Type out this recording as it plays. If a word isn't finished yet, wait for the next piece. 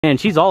And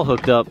she's all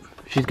hooked up.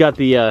 She's got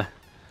the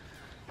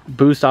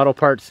Boost Auto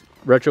Parts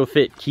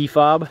retrofit key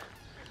fob.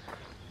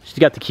 She's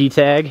got the key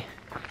tag.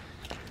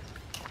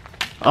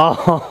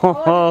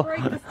 Oh,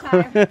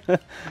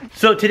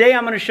 so today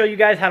I'm going to show you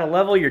guys how to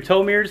level your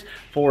tow mirrors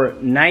for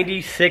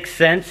 96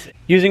 cents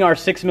using our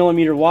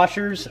 6mm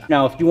washers.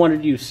 Now if you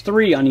wanted to use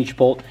 3 on each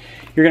bolt,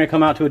 you're going to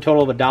come out to a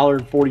total of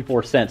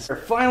 $1.44. We're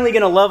finally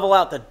going to level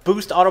out the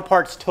Boost Auto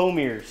Parts tow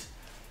mirrors.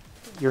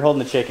 You're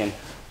holding the chicken.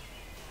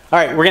 All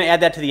right, we're going to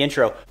add that to the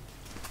intro.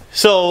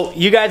 So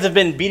you guys have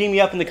been beating me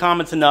up in the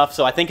comments enough,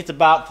 so I think it's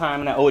about time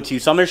and I owe it to you.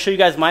 So I'm going to show you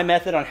guys my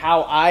method on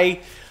how I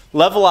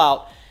level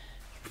out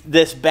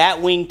this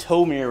Batwing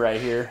tow mirror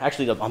right here.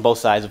 Actually on both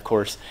sides, of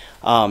course.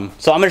 So I'm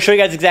going to show you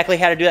guys exactly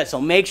how to do that.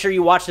 So make sure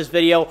you watch this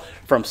video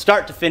from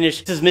start to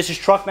finish. This is Mrs.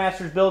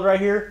 Truckmaster's build right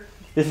here.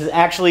 This is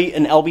actually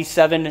an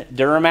LB7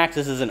 Duramax.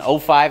 This is an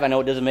 05. I know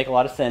it doesn't make a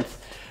lot of sense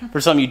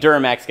for some of you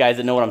Duramax guys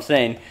that know what I'm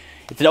saying.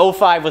 It's an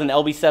 05 with an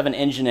LB7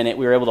 engine in it.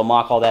 We were able to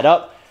mock all that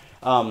up.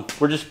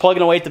 We're just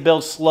plugging away at the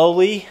build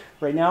slowly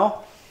right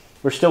now.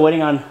 We're still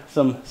waiting on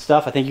some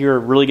stuff. I think you're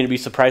really going to be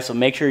surprised, so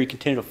make sure you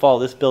continue to follow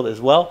this build as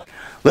well.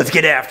 Let's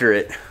get after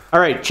it. All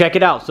right, check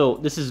it out. So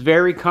this is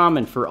very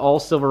common for all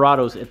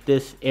Silverados at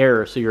this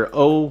era. So your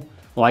well,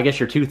 I guess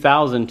your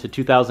 2000 to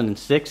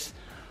 2006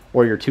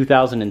 or your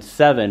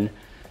 2007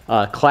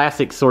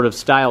 classic sort of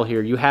style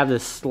here. You have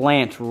this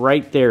slant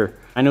right there.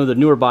 I know the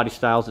newer body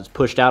styles, it's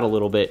pushed out a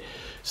little bit.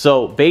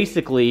 So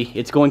basically,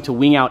 it's going to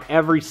wing out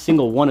every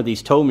single one of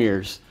these tow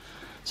mirrors.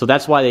 So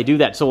that's why they do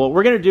that. So what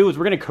we're going to do is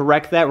we're going to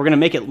correct that. We're going to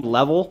make it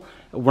level.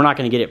 We're not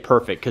going to get it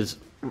perfect because,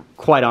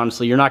 quite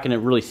honestly, you're not going to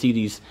really see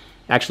these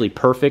actually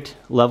perfect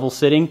level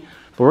sitting.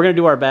 But we're going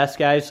to do our best,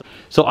 guys.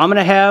 So I'm going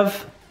to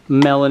have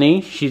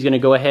Melanie. She's going to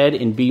go ahead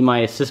and be my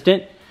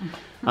assistant.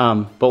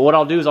 But what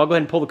I'll do is I'll go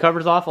ahead and pull the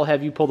covers off. I'll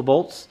have you pull the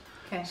bolts.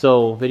 Okay.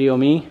 So video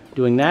me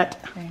doing that.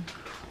 Okay.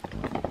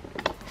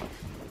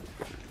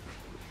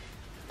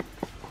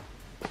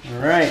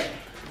 All right.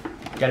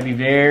 Got to be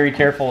very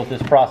careful with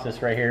this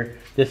process right here.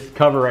 This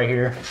cover right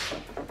here,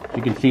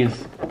 you can see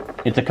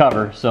it's a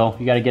cover, so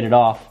you got to get it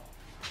off.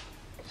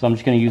 So I'm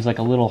just going to use like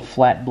a little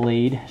flat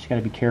blade. Just got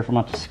to be careful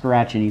not to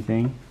scratch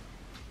anything.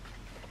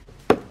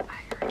 I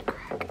heard a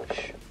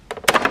crack.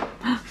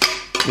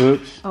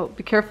 Oops. Oh,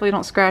 be careful you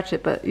don't scratch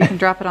it, but you can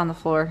drop it on the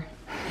floor.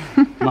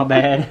 My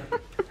bad.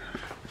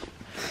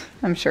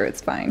 I'm sure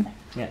it's fine.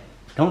 Yeah,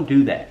 don't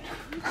do that.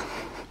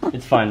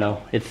 It's fine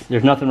though.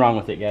 There's nothing wrong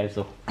with it, guys,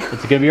 so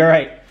it's gonna be all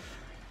right.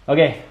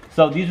 Okay,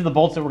 so these are the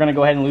bolts that we're gonna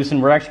go ahead and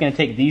loosen. We're actually gonna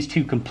take these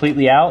two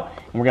completely out,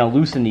 and we're gonna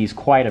loosen these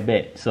quite a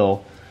bit,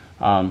 so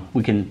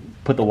we can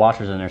put the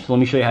washers in there. So let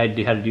me show you how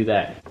to do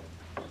that.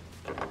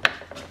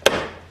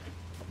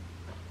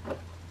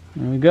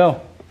 There we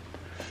go.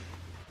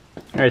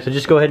 All right, so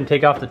just go ahead and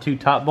take off the two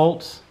top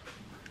bolts.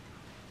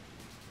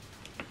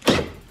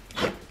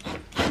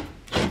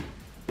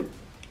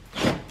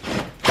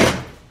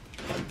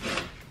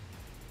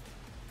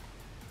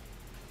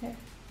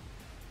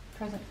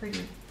 Present for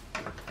you.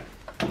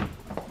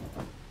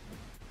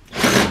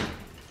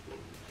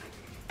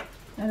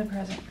 Another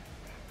present.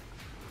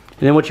 And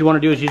then what you want to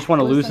do is you just want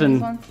to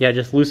loosen, yeah,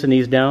 just loosen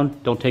these down.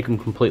 Don't take them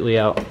completely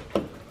out.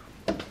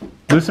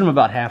 Loosen them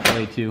about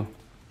halfway too.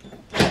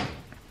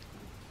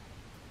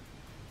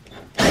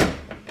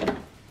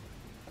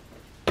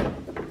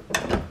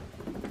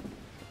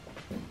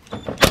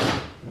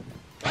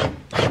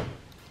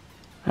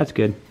 That's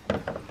good.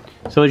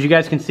 So as you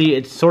guys can see,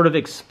 it's sort of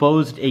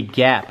exposed a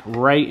gap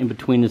right in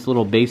between this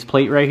little base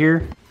plate right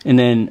here and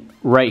then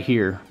right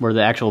here where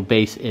the actual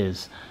base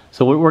is.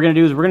 So what we're going to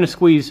do is we're going to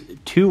squeeze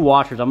 2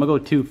 washers. I'm going to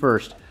go 2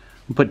 first.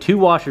 We'll put 2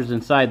 washers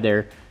inside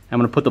there. I'm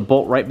going to put the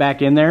bolt right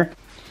back in there.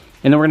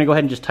 And then we're going to go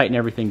ahead and just tighten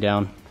everything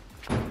down.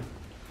 I'm going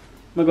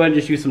to go ahead and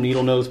just use some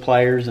needle nose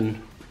pliers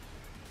and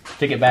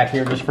stick it back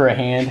here just for a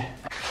hand.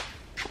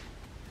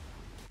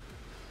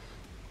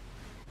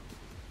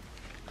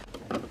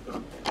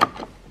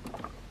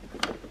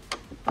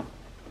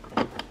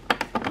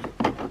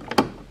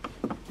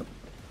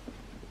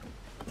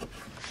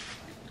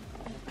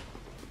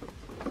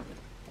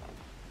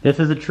 This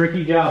is a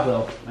tricky job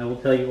though, I will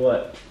tell you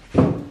what.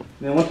 And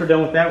then once we're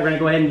done with that, we're going to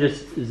go ahead and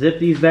just zip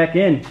these back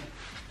in.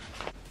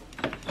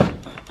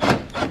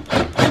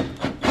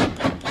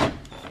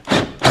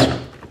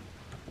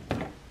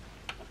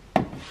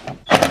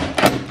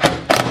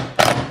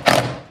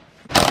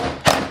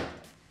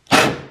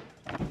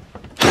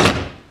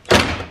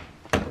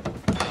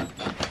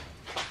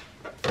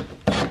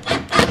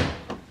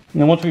 And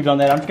then once we've done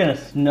that, I'm just going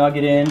to snug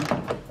it in.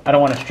 I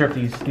don't want to strip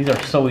these. These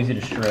are so easy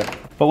to strip.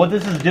 But what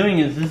this is doing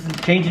is this is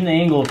changing the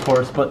angle, of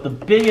course, but the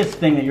biggest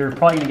thing that you're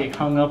probably going to get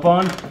hung up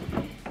on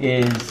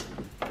is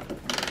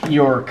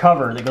your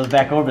cover that goes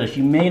back over this.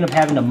 You may end up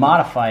having to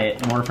modify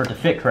it in order for it to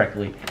fit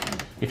correctly.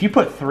 If you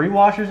put 3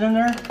 washers in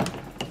there,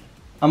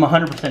 I'm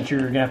 100% sure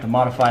you're going to have to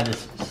modify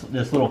this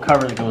little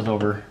cover that goes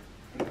over.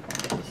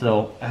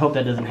 So I hope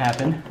that doesn't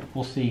happen.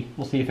 We'll see.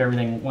 We'll see if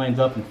everything lines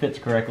up and fits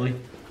correctly.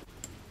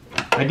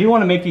 I do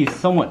want to make these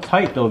somewhat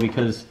tight though,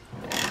 because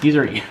these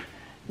are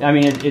I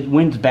mean,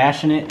 wind's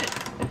bashing it,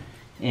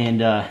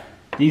 and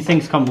these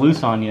things come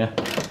loose on you,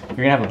 you're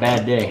gonna have a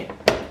bad day.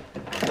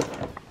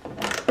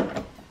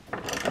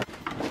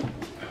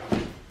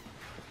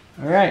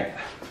 All right.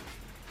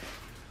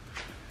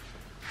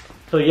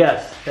 So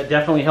yes, that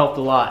definitely helped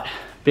a lot,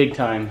 big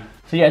time.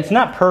 So yeah, it's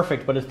not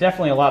perfect, but it's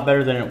definitely a lot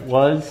better than it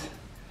was.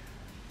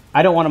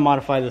 I don't want to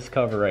modify this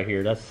cover right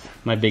here. That's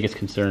my biggest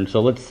concern.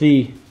 So let's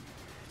see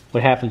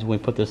what happens when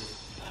we put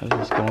this, how's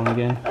this going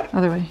again?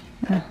 Other way.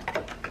 Yeah.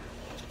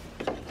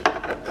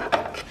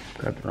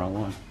 Grabbed the wrong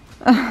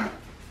one.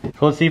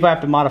 So let's see if I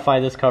have to modify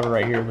this cover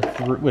right here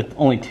with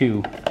only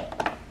 2.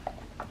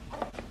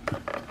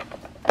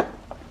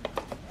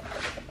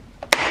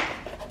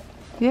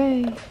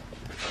 Yay.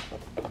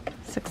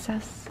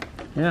 Success.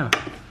 Yeah.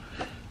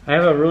 I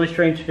have a really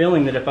strange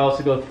feeling that if I was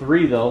to go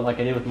 3 though, like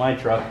I did with my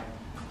truck,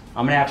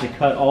 I'm gonna have to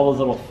cut all those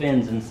little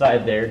fins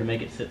inside there to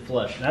make it sit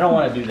flush. And I don't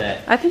want to do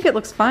that. I think it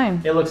looks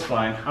fine. It looks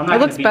fine. I'm not it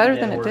looks better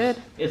than it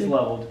did. It's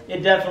leveled.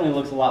 It definitely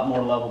looks a lot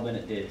more level than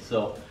it did.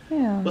 So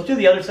yeah. Let's do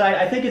the other side.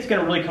 I think it's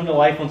gonna really come to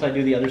life once I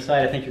do the other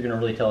side. I think you're gonna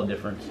really tell a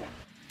difference.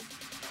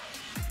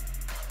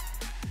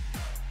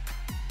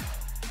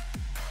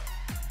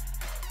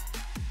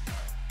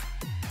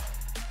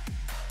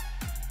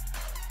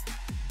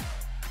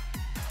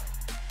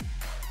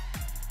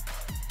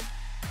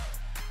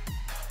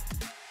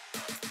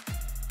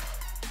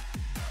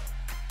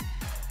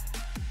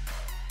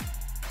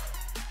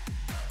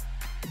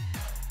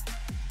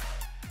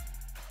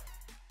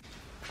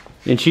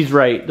 And she's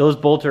right, those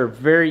bolts are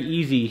very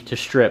easy to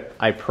strip,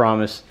 I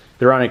promise.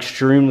 They're on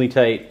extremely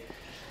tight,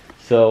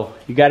 so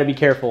you gotta be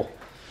careful.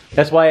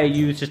 That's why I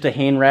use just a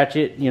hand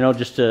ratchet, you know,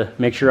 just to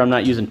make sure I'm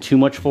not using too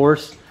much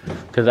force,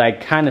 because I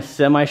kind of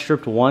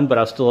semi-stripped one, but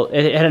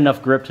it had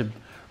enough grip to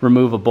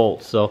remove a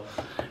bolt. So,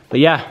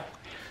 but yeah,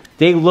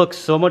 they look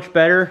so much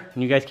better,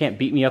 and you guys can't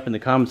beat me up in the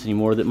comments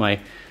anymore that my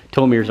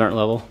tow mirrors aren't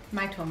level.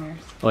 My tow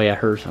mirrors. Oh yeah,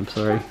 hers, I'm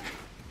sorry.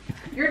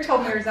 Your tow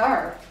mirrors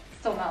are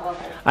still not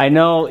level. I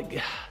know.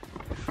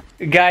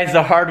 Guys,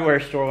 the hardware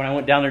store, when I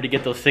went down there to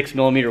get those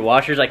 6mm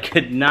washers, I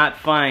could not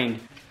find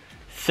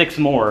 6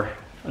 more,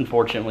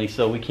 unfortunately,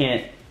 so we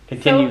can't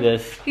continue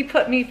this. He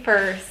put me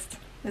first.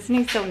 Isn't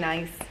he so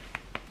nice?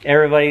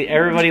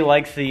 Everybody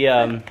likes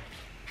the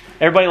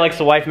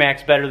Wife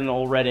Max better than the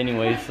old red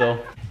anyway, so.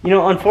 You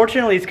know,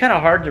 unfortunately, it's kind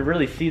of hard to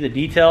really see the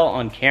detail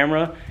on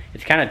camera.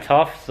 It's kind of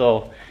tough,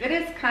 so. It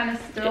is kind of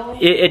still.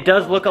 It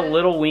does look a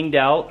little winged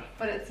out.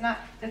 But it's not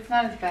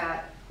as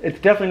bad.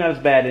 It's definitely not as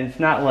bad, and it's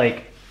not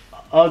like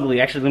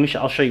ugly. Actually,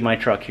 I'll show you my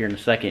truck here in a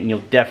second, and you'll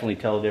definitely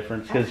tell the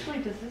difference. Actually,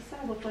 does this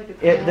side look like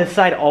it's this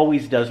side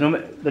always does.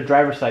 The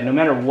driver's side, no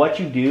matter what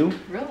you do.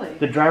 Really?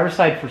 The driver's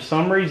side, for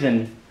some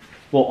reason,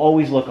 will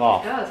always look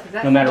off. It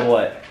does. No matter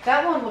what.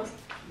 That one looks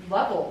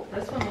level.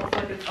 This one looks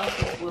like it's up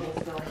just a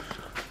little still.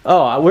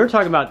 Oh, we're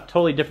talking about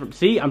totally different.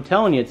 See, I'm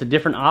telling you, it's a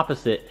different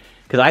opposite.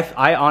 Because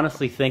I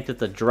honestly think that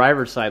the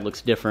driver's side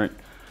looks different.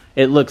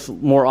 It looks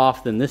more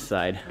off than this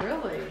side.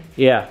 Really?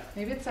 Yeah.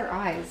 Maybe it's our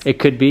eyes. It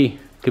could be.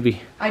 Could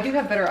be. I do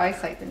have better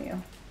eyesight than you.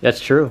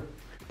 That's true.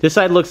 This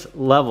side looks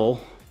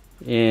level,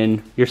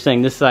 and you're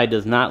saying this side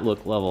does not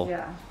look level.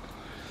 Yeah.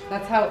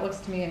 That's how it looks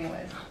to me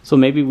anyways. So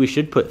maybe we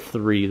should put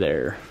 3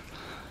 there.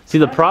 See,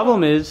 the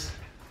problem is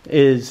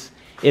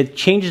it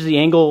changes the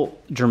angle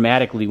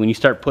dramatically when you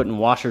start putting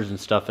washers and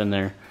stuff in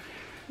there.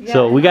 Yeah,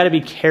 so we got to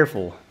be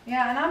careful.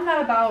 Yeah, and I'm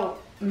not about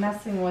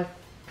messing with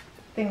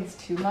things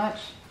too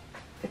much.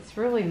 It's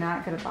really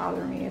not going to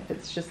bother me if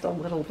it's just a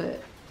little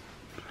bit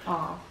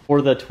off.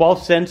 For the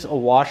 12 cents a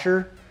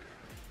washer,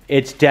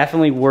 it's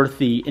definitely worth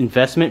the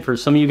investment for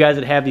some of you guys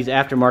that have these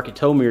aftermarket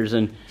tow mirrors.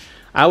 And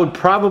I would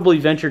probably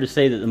venture to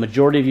say that the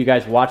majority of you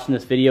guys watching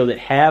this video that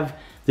have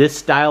this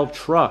style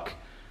truck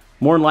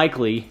more than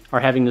likely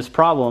are having this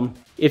problem.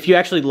 If you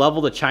actually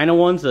level the China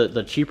ones,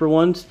 the cheaper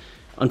ones,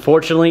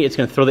 unfortunately, it's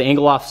going to throw the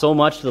angle off so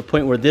much to the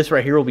point where this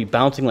right here will be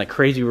bouncing like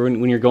crazy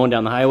when you're going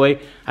down the highway.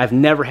 I've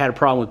never had a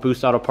problem with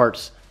Boost Auto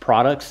Parts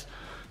products.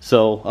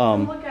 So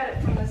look at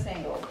it from this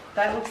angle.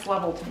 That looks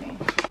level to me.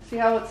 See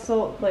how it's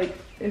so, like,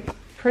 it's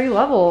pretty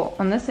level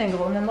on this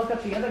angle, and then look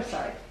at the other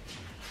side.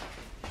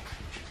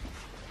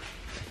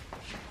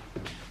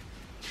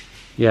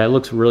 Yeah, it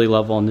looks really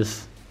level on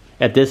this,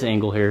 at this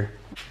angle here.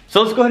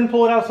 So let's go ahead and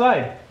pull it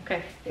outside.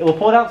 Okay. We'll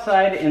pull it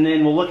outside, and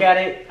then we'll look at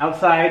it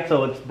outside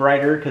so it's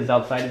brighter, because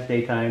outside is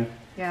daytime.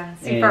 Yeah,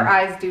 see if our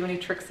eyes do any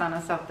tricks on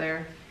us out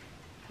there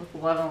with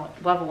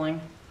leveling.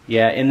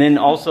 Yeah, and then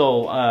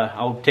also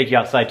I'll take you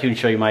outside too and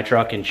show you my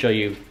truck and show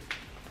you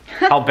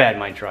how bad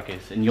my truck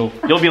is, and you'll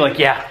be like,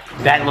 yeah,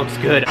 that looks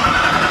good.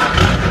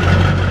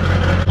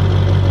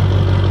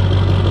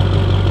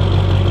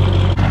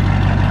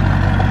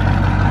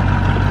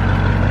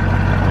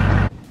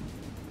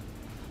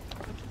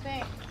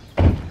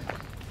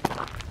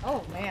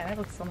 Oh man, that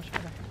looks so much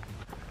better.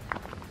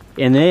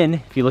 And then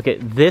if you look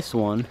at this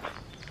one,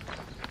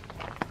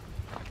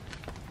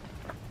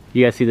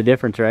 you guys see the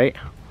difference, right?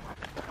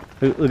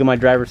 Look at my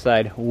driver's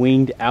side,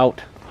 winged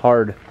out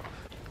hard.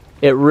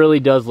 It really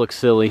does look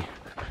silly.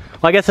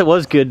 Well, I guess it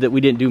was good that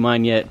we didn't do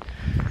mine yet.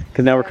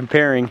 because now we're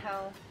comparing.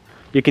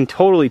 You can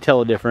totally tell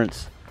a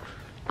difference.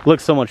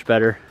 Looks so much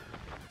better.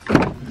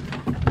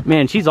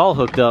 Man, she's all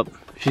hooked up.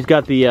 She's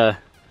got the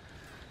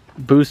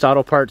Boost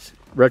Auto Parts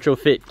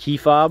retrofit key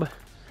fob.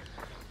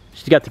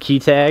 She's got the key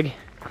tag.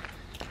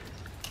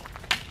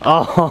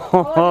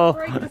 Oh,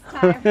 break this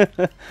time.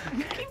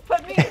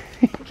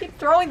 You keep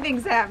throwing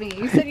things at me.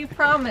 You said you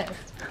promised.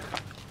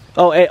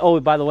 Oh, hey, oh,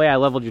 by the way, I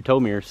leveled your tow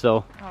mirror,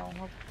 so. Oh,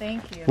 well,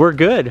 thank you. We're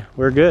good.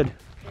 We're good. Okay.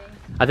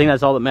 I think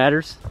that's all that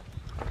matters.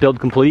 Build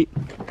complete.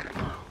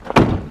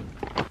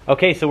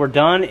 Okay, so we're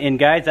done, and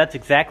guys, that's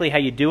exactly how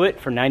you do it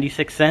for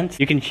 96 cents.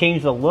 You can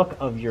change the look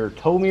of your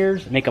tow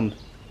mirrors, make them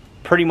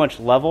pretty much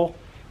level.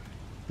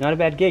 Not a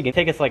bad gig. It'd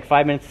take us like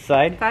 5 minutes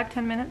aside.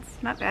 5-10 minutes,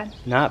 not bad.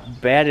 Not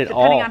bad at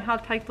all. Depending on how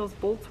tight those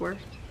bolts were.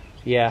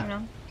 Yeah. You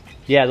know?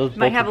 Yeah, those bolts are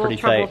pretty tight. Might have a little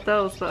trouble with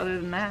those, but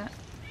other than that.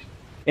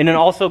 And then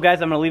also,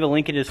 guys, I'm going to leave a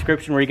link in the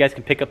description where you guys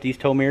can pick up these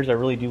tow mirrors. I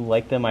really do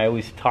like them. I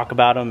always talk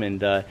about them,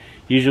 and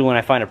usually when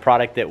I find a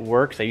product that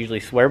works, I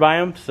usually swear by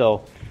them.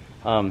 So,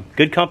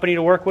 good company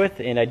to work with,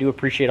 and I do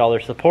appreciate all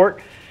their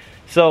support.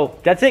 So,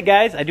 that's it,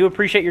 guys. I do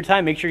appreciate your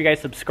time. Make sure you guys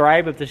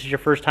subscribe if this is your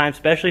first time,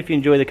 especially if you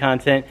enjoy the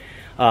content.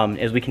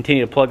 As we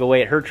continue to plug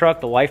away at her truck,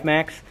 the Wife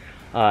Max,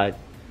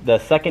 the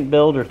second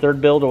build or third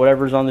build or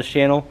whatever is on this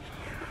channel,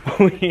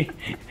 we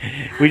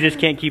just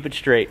can't keep it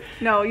straight.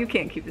 No, you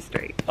can't keep it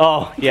straight.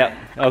 Oh, yeah,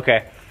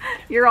 okay.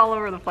 You're all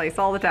over the place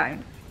all the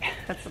time.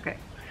 That's okay.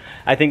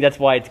 I think that's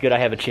why it's good I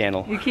have a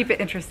channel. You keep it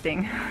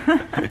interesting.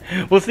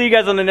 We'll see you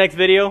guys on the next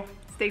video.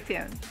 Stay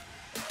tuned.